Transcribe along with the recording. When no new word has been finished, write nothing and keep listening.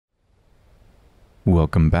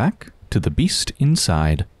Welcome back to The Beast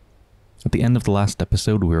Inside. At the end of the last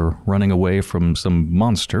episode, we were running away from some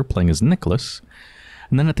monster playing as Nicolas.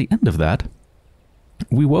 And then at the end of that,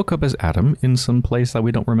 we woke up as Adam in some place that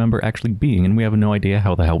we don't remember actually being, and we have no idea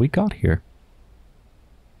how the hell we got here.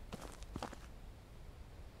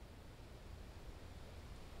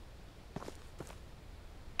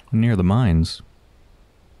 Near the mines.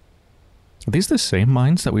 Are these the same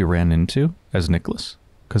mines that we ran into as Nicolas?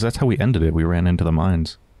 Because that's how we ended it, we ran into the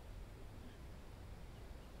mines.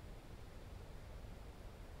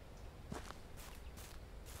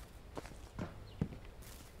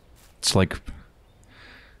 It's like...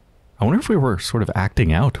 I wonder if we were sort of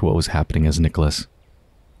acting out what was happening as Nicolas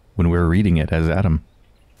when we were reading it as Adam.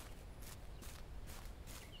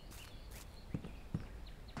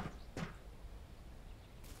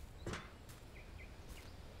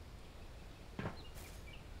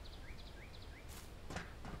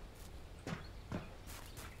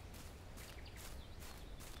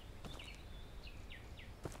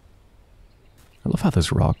 I love how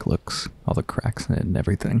this rock looks, all the cracks in it and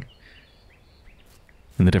everything.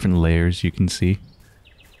 And the different layers you can see.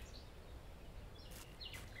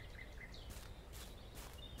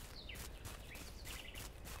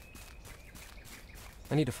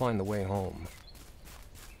 I need to find the way home.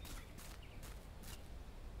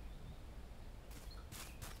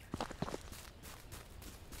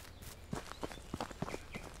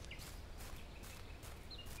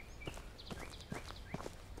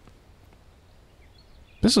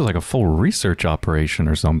 This is like a full research operation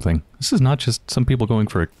or something. This is not just some people going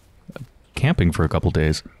for camping for a couple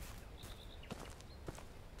days.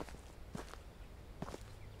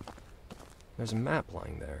 There's a map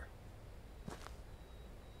lying there.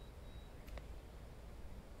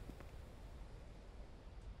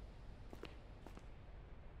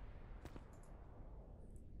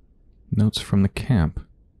 Notes from the camp.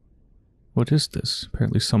 What is this?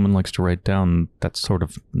 Apparently someone likes to write down that sort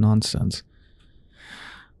of nonsense.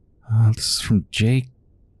 This is from J.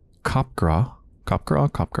 Copcross?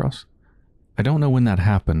 I don't know when that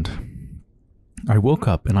happened. I woke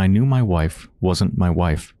up and I knew my wife wasn't my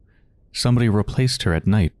wife. Somebody replaced her at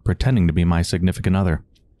night, pretending to be my significant other.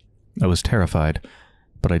 I was terrified,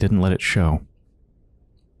 but I didn't let it show.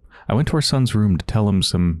 I went to our son's room to tell him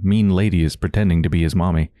some mean lady is pretending to be his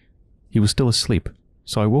mommy. He was still asleep,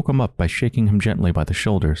 so I woke him up by shaking him gently by the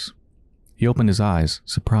shoulders. He opened his eyes,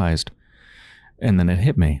 surprised, and then it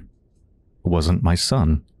hit me. It wasn't my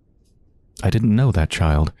son. I didn't know that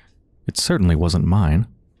child. It certainly wasn't mine.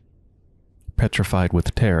 Petrified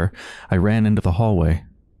with terror, I ran into the hallway.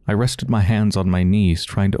 I rested my hands on my knees,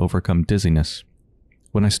 trying to overcome dizziness.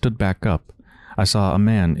 When I stood back up, I saw a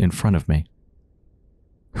man in front of me.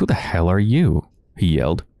 "Who the hell are you?" he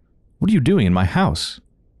yelled. "What are you doing in my house?"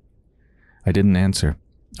 I didn't answer.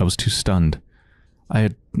 I was too stunned. I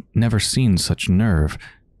had never seen such nerve,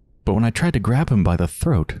 but when I tried to grab him by the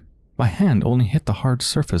throat, my hand only hit the hard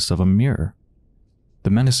surface of a mirror. The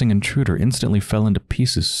menacing intruder instantly fell into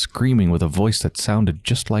pieces, screaming with a voice that sounded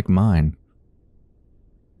just like mine.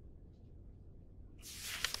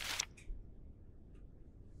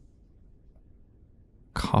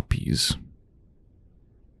 Copies.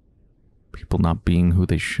 People not being who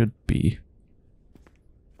they should be.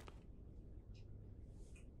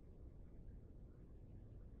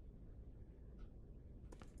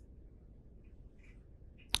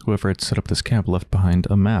 Whoever had set up this camp left behind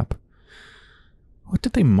a map. What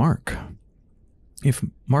did they mark? If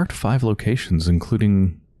marked 5 locations,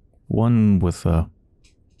 including one with a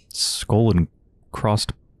skull and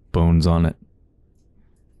crossed bones on it.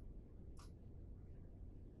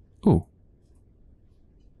 Ooh.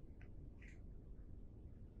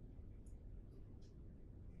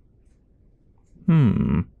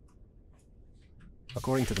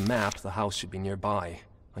 According to the map, the house should be nearby.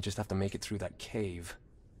 I just have to make it through that cave.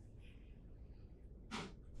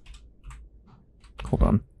 Hold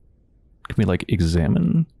on. Can we, like,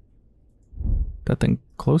 examine that thing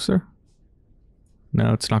closer?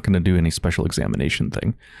 No, it's not going to do any special examination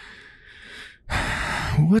thing.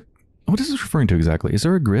 What is this referring to exactly? Is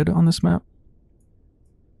there a grid on this map?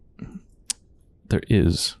 There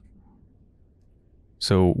is.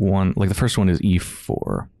 So one, like the first one is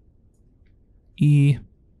E4.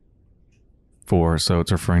 E4, so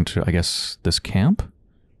it's referring to, I guess, this camp?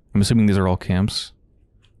 I'm assuming these are all camps.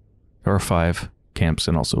 There are 5 camps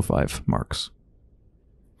and also 5 marks.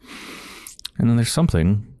 And then there's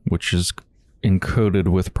something which is encoded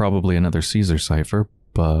with probably another Caesar cipher,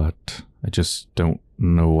 but I just don't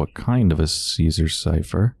know what kind of a Caesar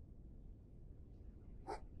cipher.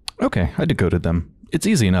 Okay, I decoded them. It's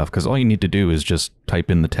easy enough because all you need to do is just type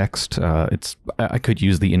in the text. I could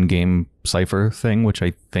use the in-game cipher thing, which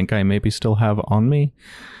I think I maybe still have on me,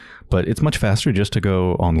 but it's much faster just to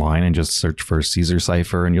go online and just search for Caesar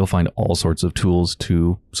cipher, and you'll find all sorts of tools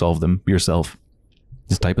to solve them yourself.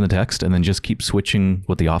 Just type in the text and then just keep switching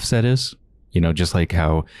what the offset is. You know, just like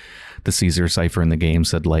how the Caesar cipher in the game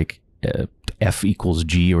said like F equals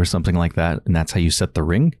G or something like that, and that's how you set the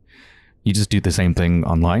ring. You just do the same thing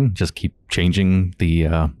online. Just keep changing the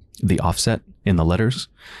offset in the letters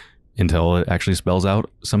until it actually spells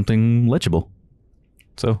out something legible.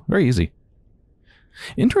 So very easy.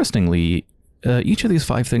 Interestingly, each of these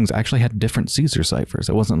 5 things actually had different Caesar ciphers.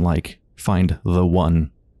 It wasn't like find the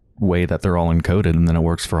one way that they're all encoded and then it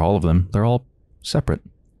works for all of them. They're all separate.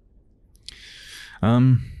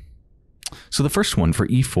 So the first one for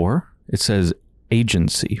E4, it says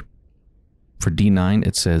agency. For D9,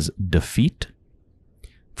 it says defeat.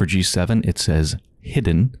 For G7, it says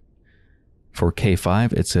hidden. For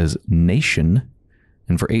K5, it says nation.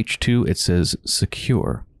 And for H2, it says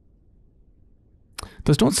secure.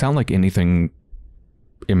 Those don't sound like anything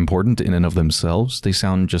important in and of themselves. They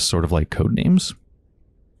sound just sort of like code names.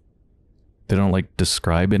 They don't like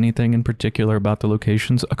describe anything in particular about the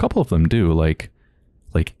locations. A couple of them do, like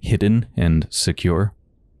hidden and secure.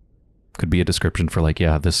 Could be a description for like,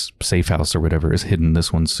 yeah, this safe house or whatever is hidden,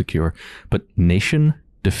 this one's secure. But nation,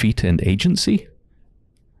 defeat, and agency?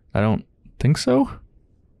 I don't think so.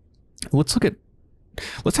 Let's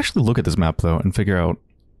actually look at this map though and figure out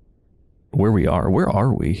where we are. Where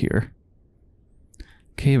are we here?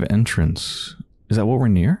 Cave entrance. Is that what we're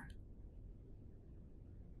near?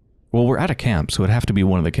 Well, we're at a camp, so it'd have to be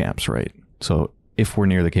one of the camps, right? So if we're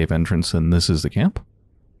near the cave entrance, then this is the camp?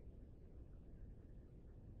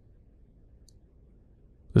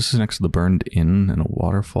 This is next to the burned inn and a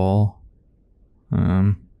waterfall.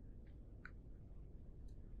 I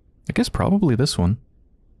guess probably this one.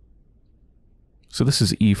 So this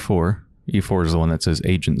is E4. E4 is the one that says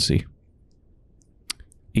agency.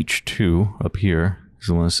 H2 up here is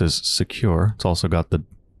the one that says secure. It's also got the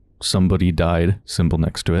somebody died symbol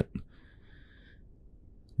next to it.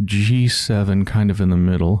 G7 kind of in the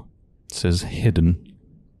middle. It says hidden.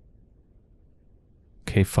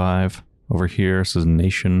 K5 over here says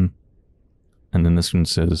nation. And then this one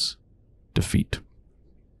says defeat.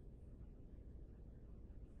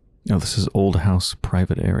 Oh, this is old house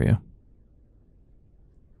private area.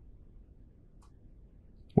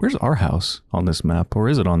 Where's our house on this map? Or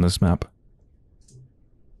is it on this map?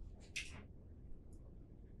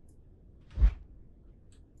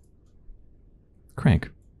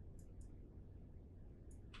 Crank.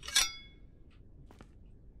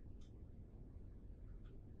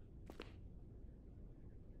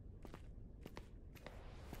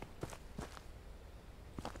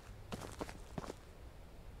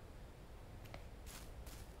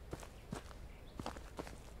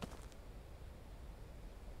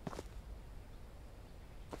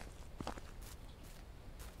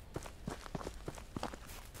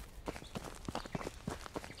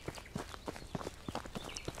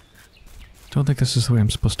 Don't think this is the way I'm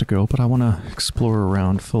supposed to go, but I want to explore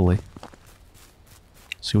around fully.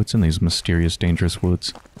 See what's in these mysterious, dangerous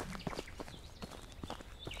woods.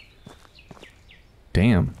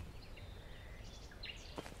 Damn.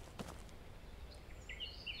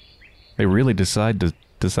 They really decided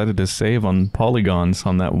to save on polygons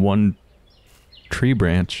on that one tree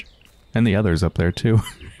branch. And the others up there, too.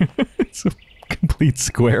 It's a complete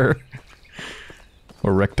square.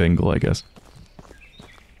 Or rectangle, I guess.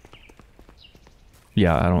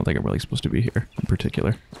 Yeah, I don't think I'm really supposed to be here, in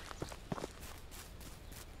particular.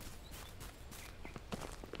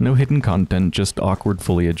 No hidden content, just awkward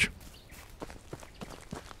foliage.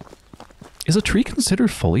 Is a tree considered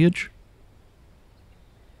foliage?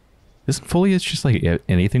 Isn't foliage just like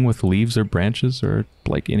anything with leaves or branches, or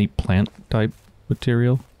like any plant type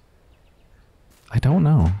material? I don't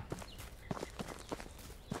know.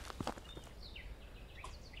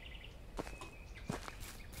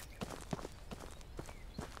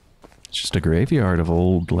 It's just a graveyard of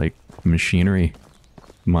old, like, machinery.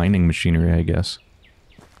 Mining machinery, I guess.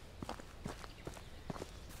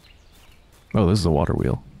 Oh, this is a water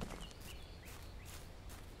wheel.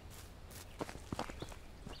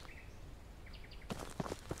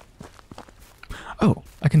 Oh,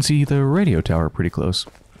 I can see the radio tower pretty close.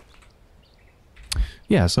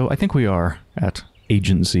 Yeah, so I think we are at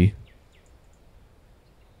agency.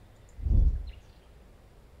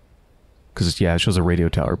 Because, yeah, it shows a radio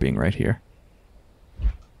tower being right here.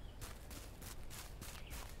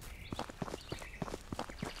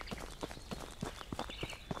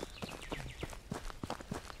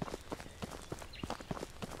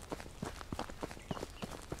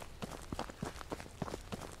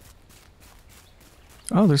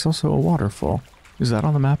 Oh, there's also a waterfall. Is that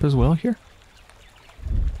on the map as well here?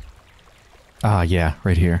 Ah, yeah,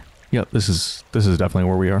 right here. Yep, this is definitely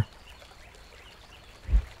where we are.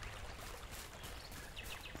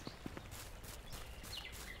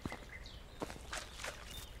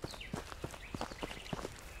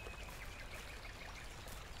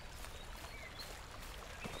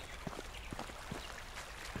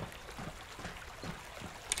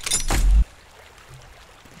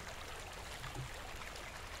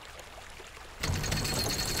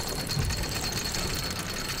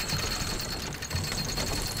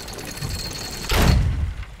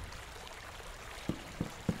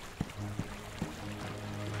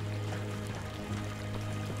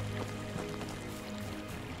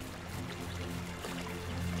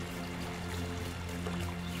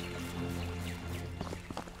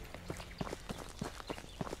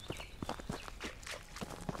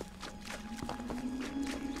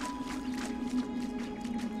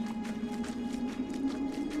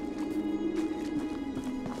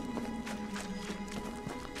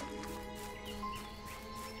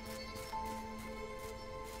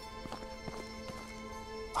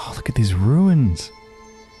 Oh, look at these ruins.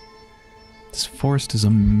 This forest is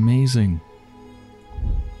amazing.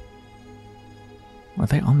 Are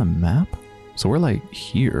they on the map? So we're like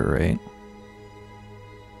here, right?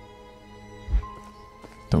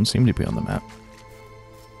 Don't seem to be on the map.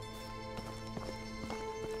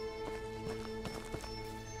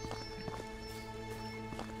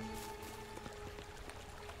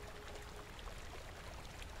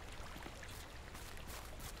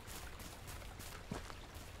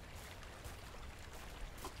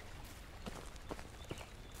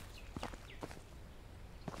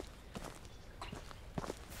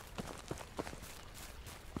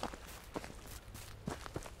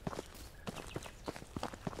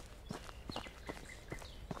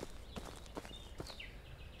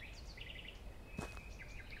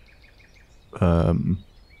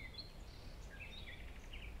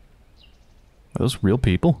 Are those real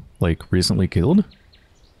people? Like, recently killed?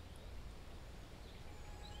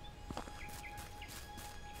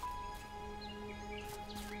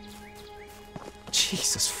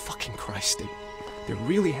 Jesus fucking Christ, they're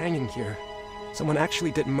really hanging here. Someone actually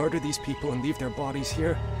did murder these people and leave their bodies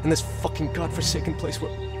here in this fucking godforsaken place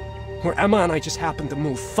where Emma and I just happened to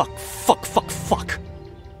move. Fuck, fuck, fuck, fuck.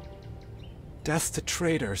 Death to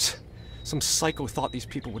traitors. Some psycho thought these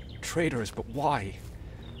people were traitors, but why?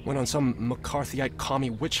 Went on some McCarthyite commie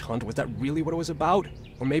witch hunt. Was that really what it was about?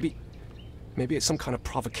 Or maybe it's some kind of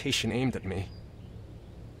provocation aimed at me.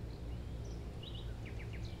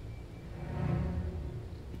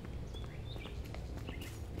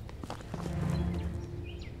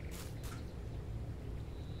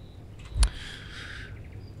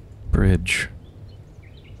 Bridge.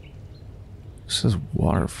 This is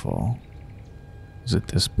waterfall. Is it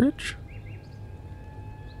this bridge?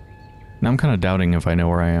 Now I'm kind of doubting if I know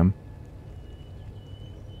where I am.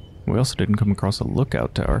 We also didn't come across a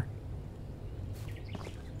lookout tower.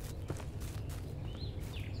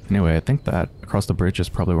 Anyway, I think that across the bridge is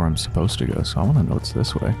probably where I'm supposed to go, so I want to know it's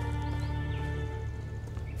this way.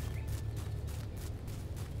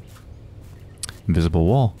 Invisible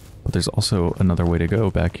wall. But there's also another way to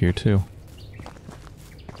go back here too.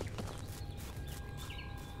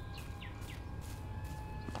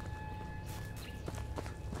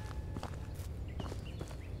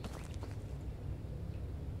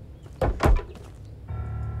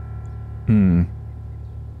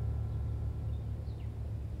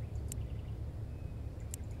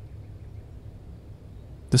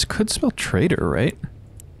 This could spell traitor, right?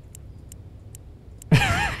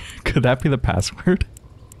 Could that be the password?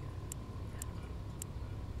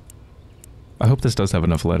 I hope this does have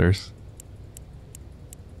enough letters.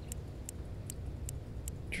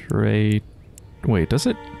 Wait, does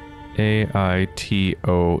it?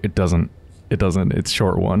 A-I-T-O. It doesn't. It doesn't. It's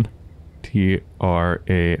short one. T-R-A-I-T-O-R.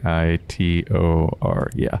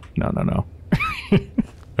 Yeah. No.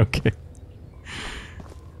 Okay.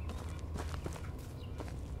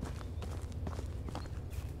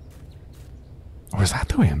 Or is that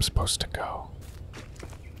the way I'm supposed to go?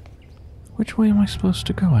 Which way am I supposed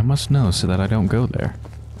to go? I must know so that I don't go there.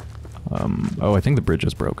 Oh, I think the bridge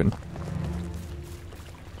is broken.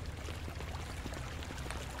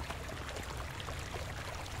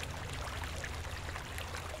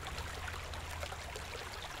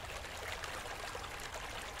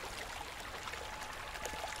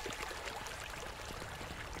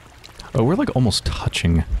 Oh, we're like almost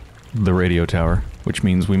touching the radio tower, which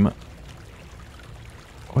means we might...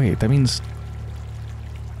 Wait, that means...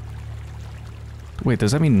 Wait,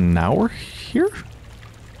 does that mean now we're here?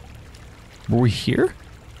 Were we here?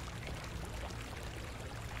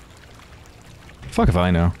 Fuck if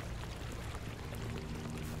I know.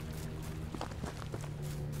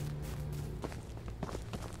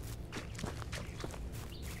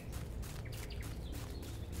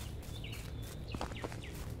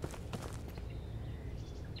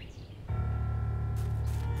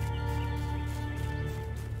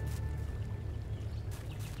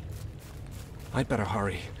 I'd better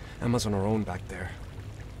hurry. Emma's on her own back there.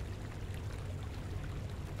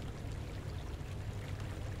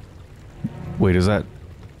 Wait, is that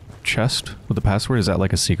chest with the password? Is that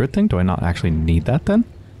like a secret thing? Do I not actually need that then?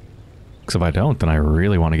 Because if I don't, then I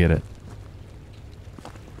really want to get it.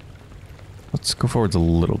 Let's go forwards a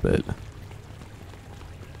little bit.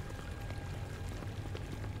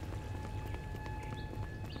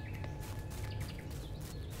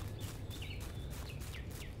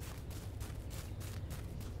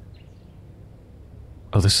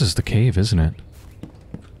 Oh, this is the cave, isn't it?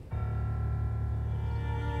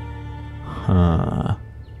 Huh.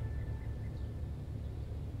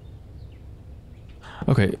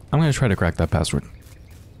 Okay, I'm gonna try to crack that password.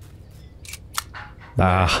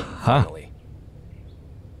 Huh.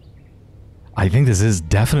 I think this is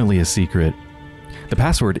definitely a secret. The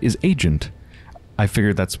password is agent. I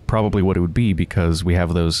figured that's probably what it would be because we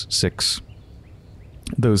have those six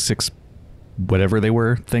whatever they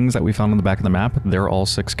were things that we found on the back of the map. They're all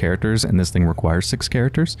 6 characters and this thing requires 6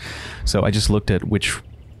 characters. So I just looked at which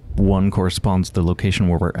one corresponds to the location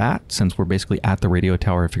where we're at. Since we're basically at the radio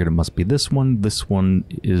tower, I figured it must be this one. This one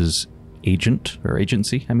is agent, or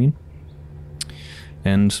agency, I mean.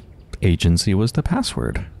 And agency was the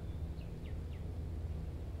password.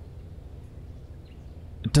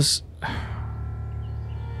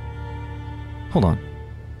 Hold on.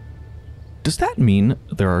 Does that mean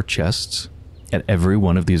there are chests at every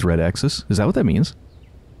one of these red X's? Is that what that means?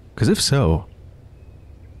 Because if so...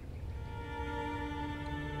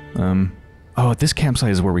 Oh, this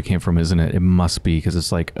campsite is where we came from, isn't it? It must be, because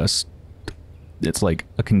it's like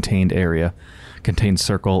a contained area. Contained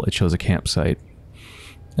circle, it shows a campsite.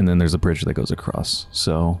 And then there's a bridge that goes across.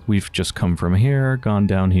 So we've just come from here, gone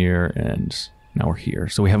down here, and now we're here.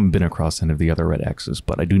 So we haven't been across any of the other red X's,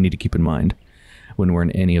 but I do need to keep in mind when we're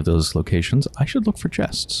in any of those locations, I should look for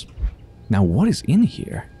chests. Now, what is in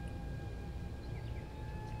here?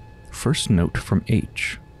 First note from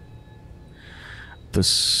H. The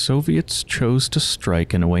Soviets chose to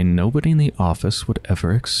strike in a way nobody in the office would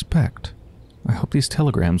ever expect. I hope these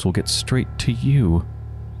telegrams will get straight to you.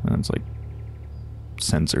 And it's like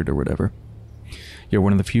censored or whatever. You're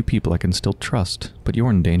one of the few people I can still trust, but you're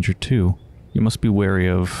in danger too. You must be wary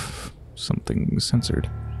of something censored.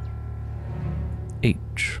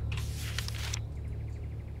 H.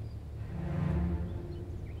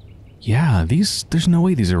 Yeah, there's no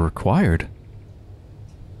way these are required.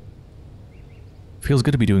 Feels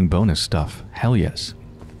good to be doing bonus stuff. Hell yes.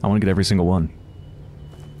 I want to get every single one.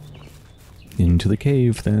 Into the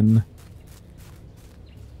cave, then.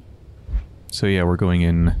 So yeah, we're going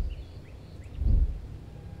in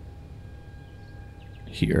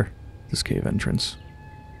here. This cave entrance.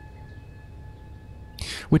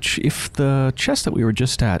 Which, if the chest that we were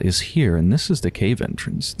just at is here, and this is the cave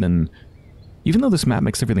entrance, then even though this map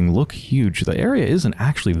makes everything look huge, the area isn't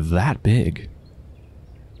actually that big.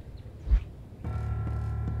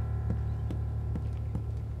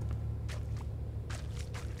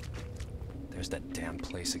 There's that damn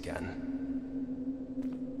place again.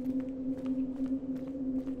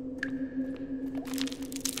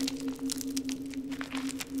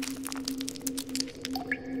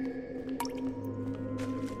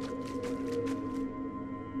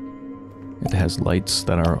 It has lights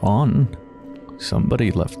that are on.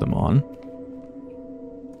 Somebody left them on.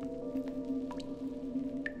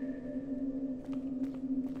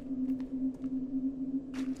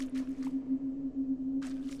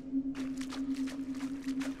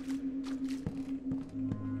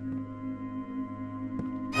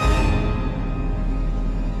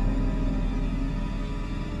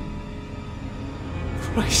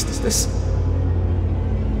 Christ, is this...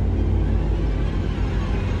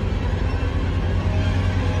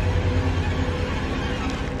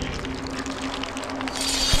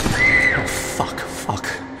 Fuck.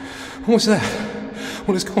 What was that?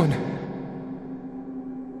 What is going on?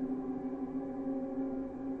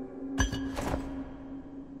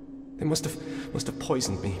 They must have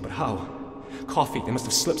poisoned me, but how? Coffee, they must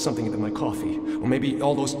have slipped something into my coffee. Or maybe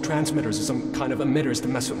all those transmitters are some kind of emitters to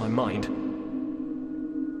mess with my mind.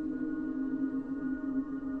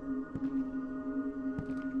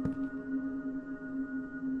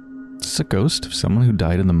 Is this a ghost of someone who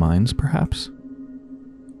died in the mines, perhaps?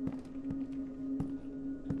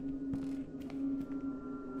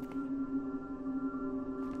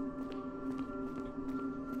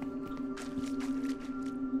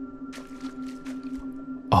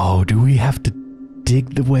 Oh, do we have to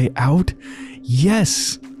dig the way out?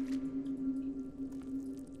 Yes!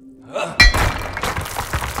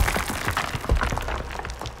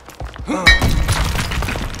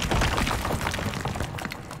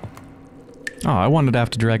 Oh, I wanted to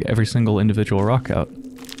have to drag every single individual rock out.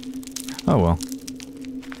 Oh well.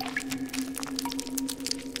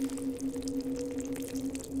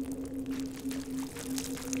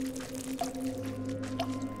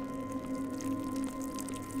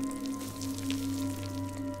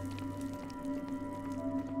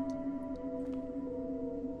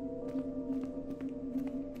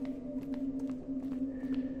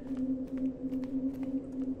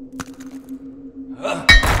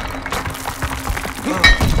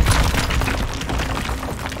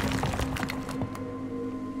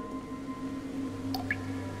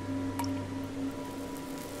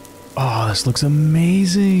 Oh, this looks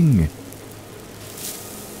amazing!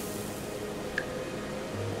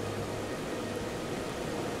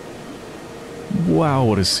 Wow,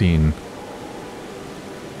 what a scene.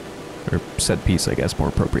 Or set piece, I guess, more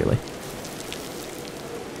appropriately.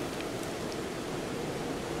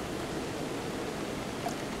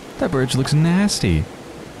 That bridge looks nasty.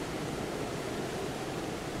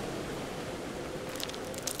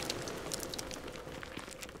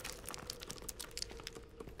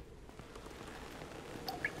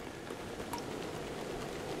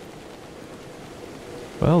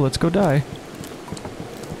 Well, let's go die.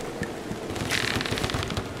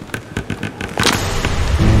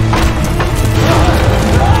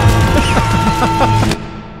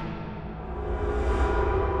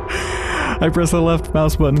 I pressed the left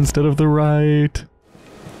mouse button instead of the right.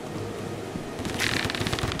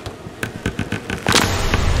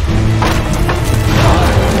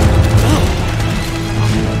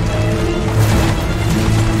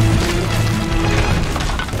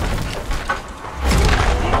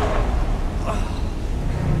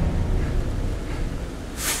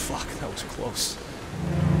 Fuck, that was close.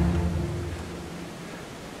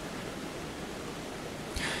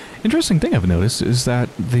 Interesting thing I've noticed is that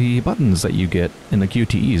the buttons that you get in the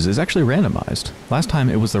QTEs is actually randomized. Last time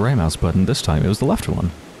it was the right mouse button, this time it was the left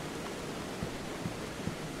one.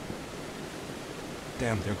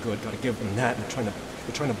 Damn, they're good. Gotta give them that. They're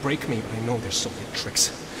trying to break me, but I know they're Soviet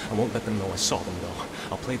tricks. I won't let them know I saw them, though.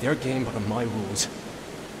 I'll play their game, but on my rules.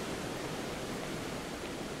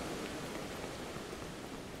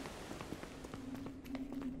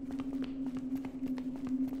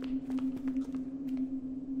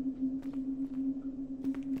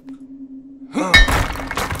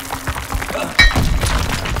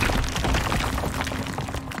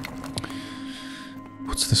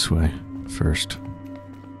 What's this way first?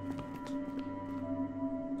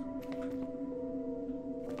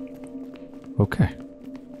 Okay.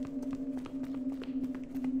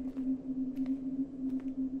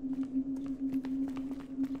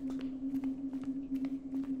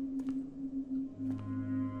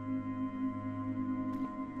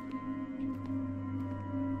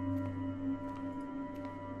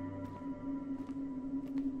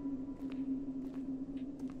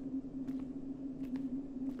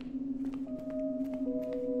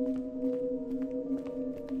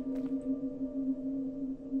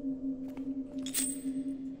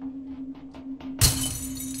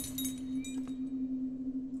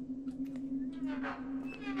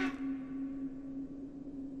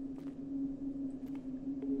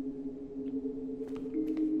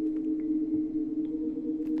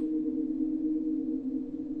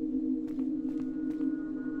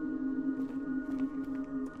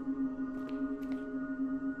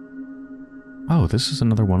 Oh, this is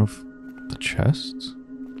another one of the chests?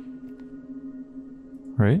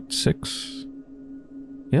 Right? 6.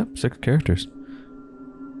 Yep, 6 characters.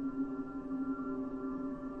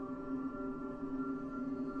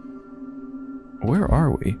 Where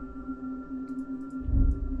are we?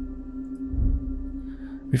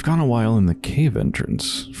 We've gone a while in the cave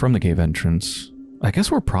entrance. From the cave entrance. I guess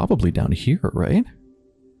we're probably down here, right?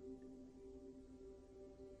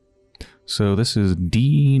 So this is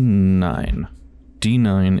D9.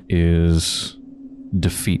 D9 is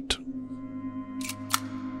defeat.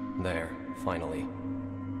 There, finally.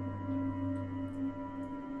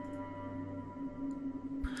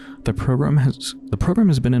 The program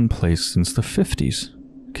has been in place since the 50s.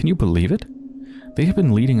 Can you believe it? They have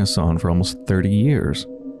been leading us on for almost 30 years,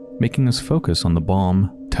 making us focus on the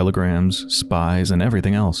bomb, telegrams, spies, and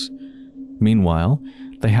everything else. Meanwhile,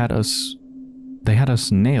 they had us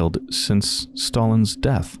nailed since Stalin's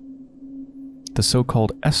death. The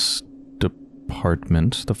so-called S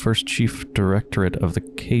Department, the first chief directorate of the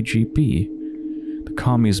KGB. The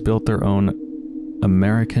commies built their own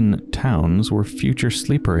American towns where future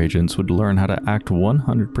sleeper agents would learn how to act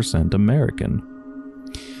 100% American.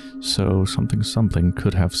 So something something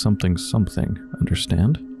could have something something,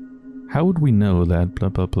 understand? How would we know that blah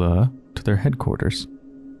blah blah to their headquarters?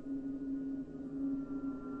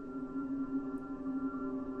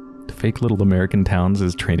 The fake little American towns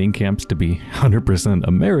as training camps to be 100%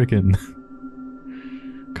 American.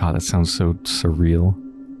 God, that sounds so surreal.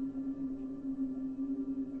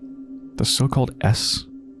 The so-called S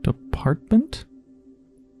department?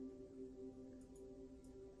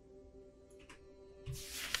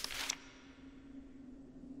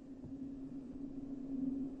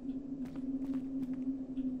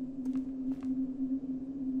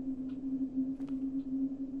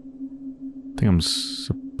 I think I'm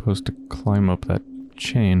supposed to climb up that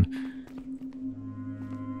chain.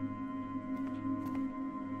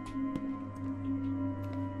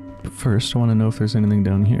 But first, I want to know if there's anything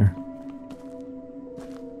down here.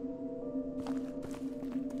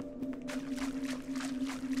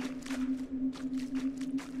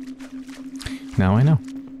 Now I know.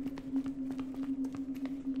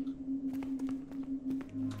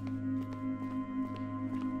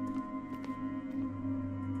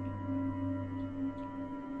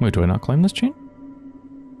 Wait, do I not climb this chain?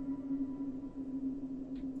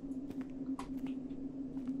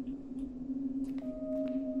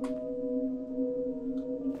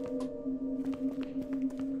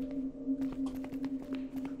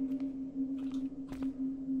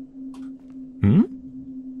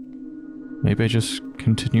 Maybe I just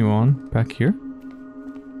continue on back here?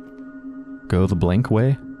 Go the blank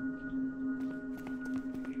way?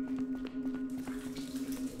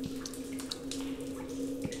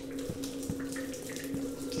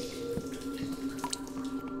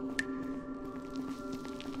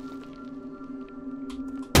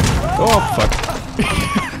 Oh, fuck.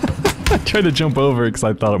 I tried to jump over because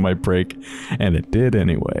I thought it might break, and it did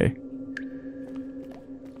anyway.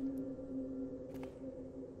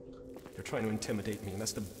 Trying to intimidate me, and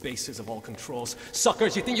that's the basis of all controls.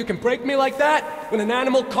 Suckers, you think you can break me like that? With an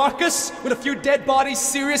animal carcass? With a few dead bodies?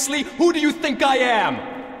 Seriously? Who do you think I am?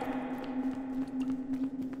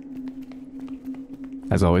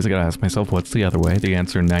 As always, I gotta ask myself, what's the other way? The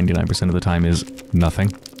answer 99% of the time is nothing.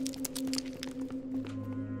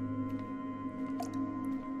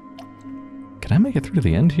 Can I make it through to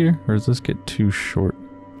the end here? Or does this get too short?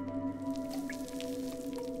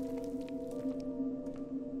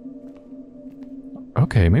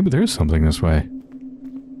 Okay, maybe there is something this way.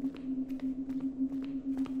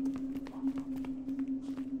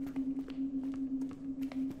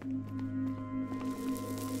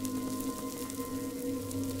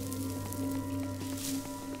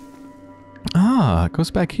 Ah, it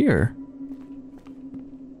goes back here.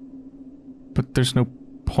 But there's no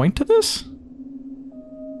point to this?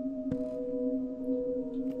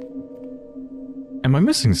 Am I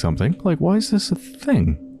missing something? Like, why is this a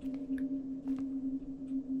thing?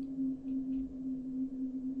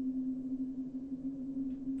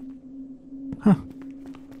 Huh.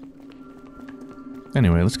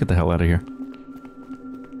 Anyway, let's get the hell out of here.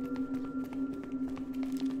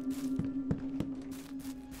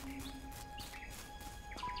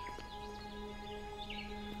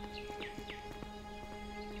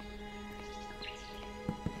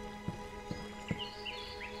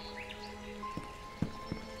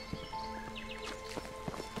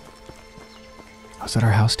 Oh, is that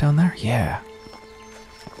our house down there? Yeah.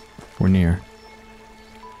 We're near.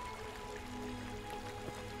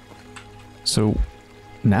 So,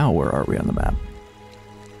 now where are we on the map?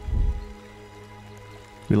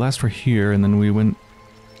 We last were here, and then we went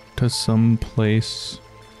to some place.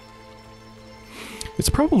 It's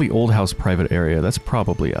probably Old House Private Area. That's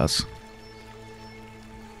probably us.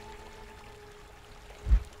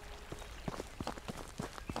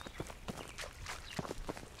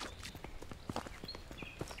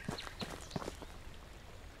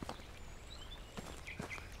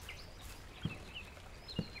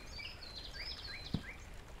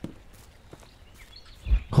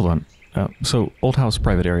 Hold on. So, Old House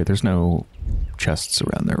Private Area, there's no chests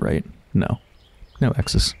around there, right? No. No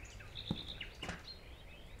X's.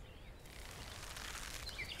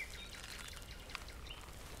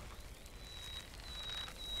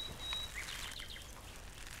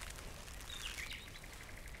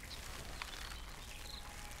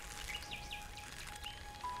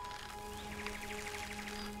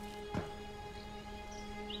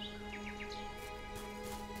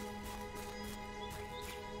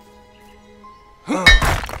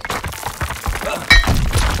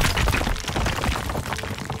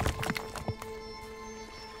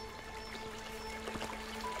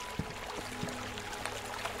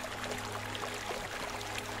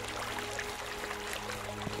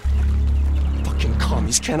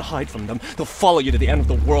 commies. Can't hide from them. They'll follow you to the end of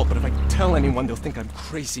the world, but if I tell anyone, they'll think I'm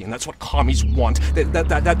crazy, and that's what commies want.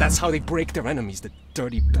 That's how they break their enemies, the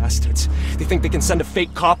dirty bastards. They think they can send a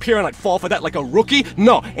fake cop here and I'd fall for that like a rookie?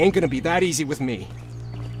 No, ain't gonna be that easy with me.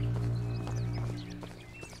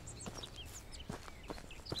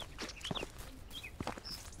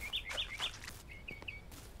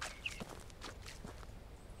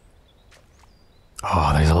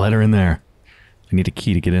 Oh, there's a letter in there. I need a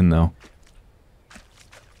key to get in, though.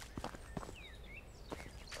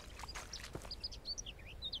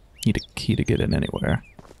 Need a key to get in anywhere.